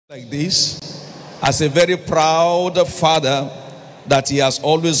like this as a very proud father that he has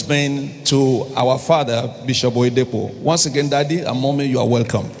always been to our father, Bishop Oyedepo. Once again, Daddy and Mommy, you are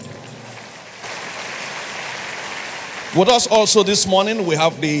welcome. With us also this morning, we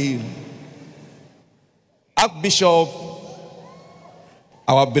have the Archbishop,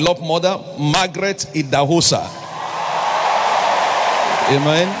 our beloved mother, Margaret Idahosa.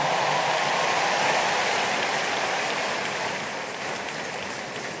 Amen.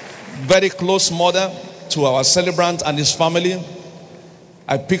 Very close mother to our celebrant and his family.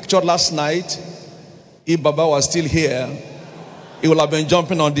 I pictured last night, if Baba was still here, he would have been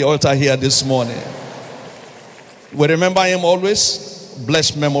jumping on the altar here this morning. We remember him always,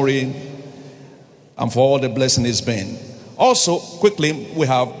 blessed memory, and for all the blessing he's been. Also, quickly, we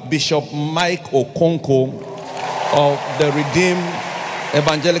have Bishop Mike Okonko of the Redeemed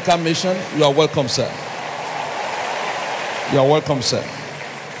Evangelical Mission. You are welcome, sir. You are welcome, sir.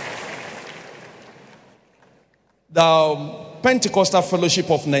 The Pentecostal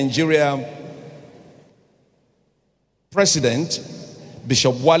Fellowship of Nigeria President,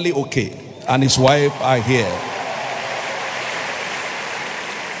 Bishop Wale Oke, and his wife are here.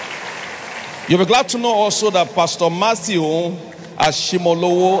 You'll be glad to know also that Pastor Matthew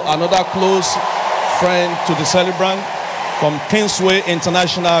Ashimolowo, another close friend to the celebrant from Kingsway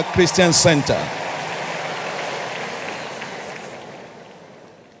International Christian Center.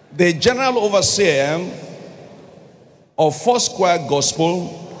 The General Overseer of Foursquare Gospel,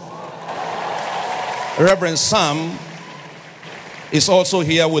 Reverend Sam, is also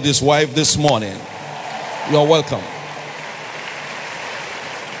here with his wife this morning. You are welcome.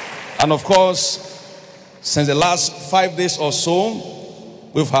 And of course, since the last 5 days or so,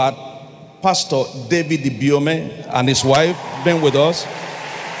 we've had Pastor David Ibiome and his wife been with us,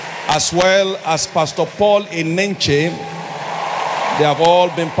 as well as Pastor Paul Enenche. They have all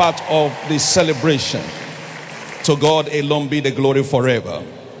been part of the celebration. To God alone be the glory forever.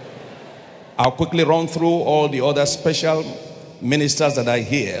 I'll quickly run through all the other special ministers that are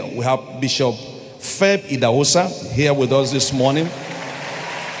here. We have Bishop Feb Idahosa here with us this morning.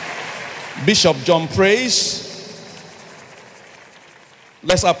 Bishop John Praise.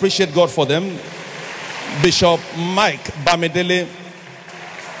 Let's appreciate God for them. Bishop Mike Bamidele.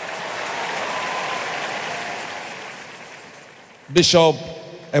 Bishop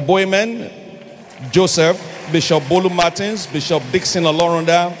Adeboye Joseph. Bishop Bolu Martins, Bishop Dixon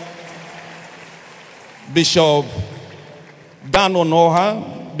Oloronda, Bishop Dan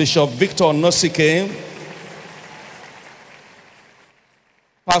Onoha, Bishop Victor Nosike,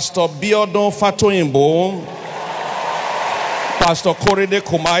 Pastor Biodon Fatoyimbo, Pastor Korede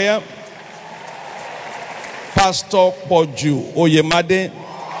Kumaya, Pastor Poju Oyemade,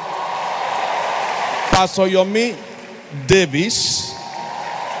 Pastor Yomi Davis,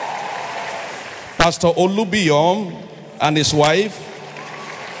 Pastor Olubiyom and his wife,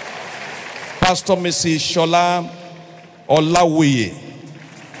 Pastor Mrs. Shola Olawuye,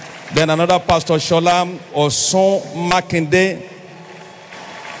 then another Pastor Shola Oson Makinde.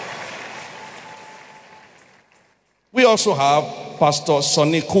 We also have Pastor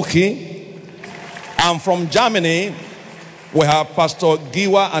Sonny Kuki, and from Germany we have Pastor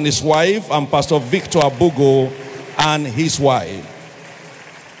Giwa and his wife, and Pastor Victor Abugo and his wife.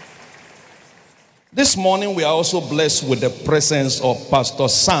 This morning, we are also blessed with the presence of Pastor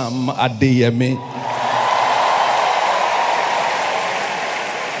Sam Adeyemi.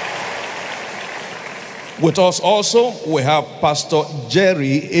 With us also, we have Pastor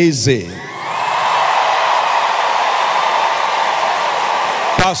Jerry Eze.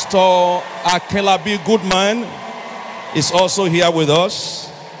 Pastor Akelabi Goodman is also here with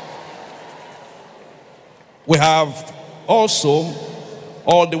us. We have also,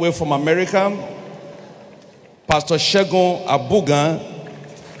 all the way from America, Pastor Shegun Abugan,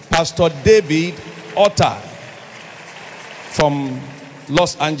 Pastor David Otta from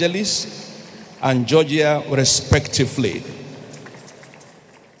Los Angeles and Georgia, respectively.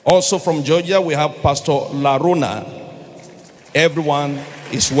 Also from Georgia, we have Pastor Laruna. Everyone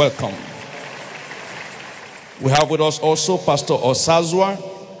is welcome. We have with us also Pastor Osazwa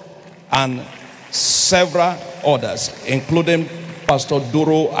and several others, including Pastor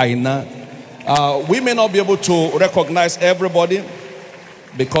Duro Aina. We may not be able to recognize everybody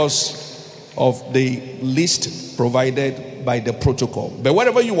because of the list provided by the protocol. But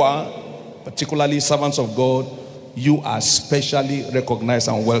wherever you are, particularly servants of God, you are specially recognized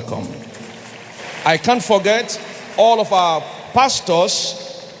and welcome. I can't forget all of our pastors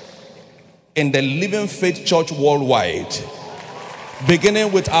in the Living Faith Church worldwide,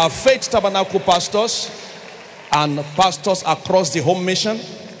 beginning with our Faith Tabernacle pastors and pastors across the home mission,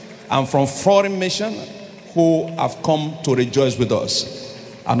 and from Foreign Mission who have come to rejoice with us.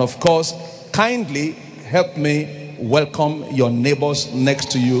 And of course, kindly help me welcome your neighbors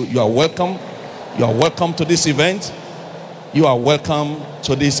next to you. You are welcome. You are welcome to this event. You are welcome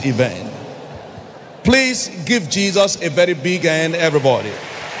to this event. Please give Jesus a very big hand, everybody.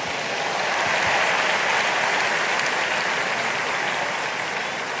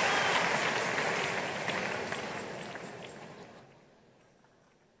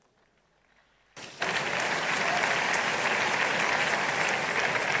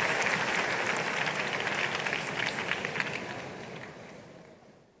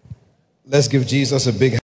 Let's give Jesus a big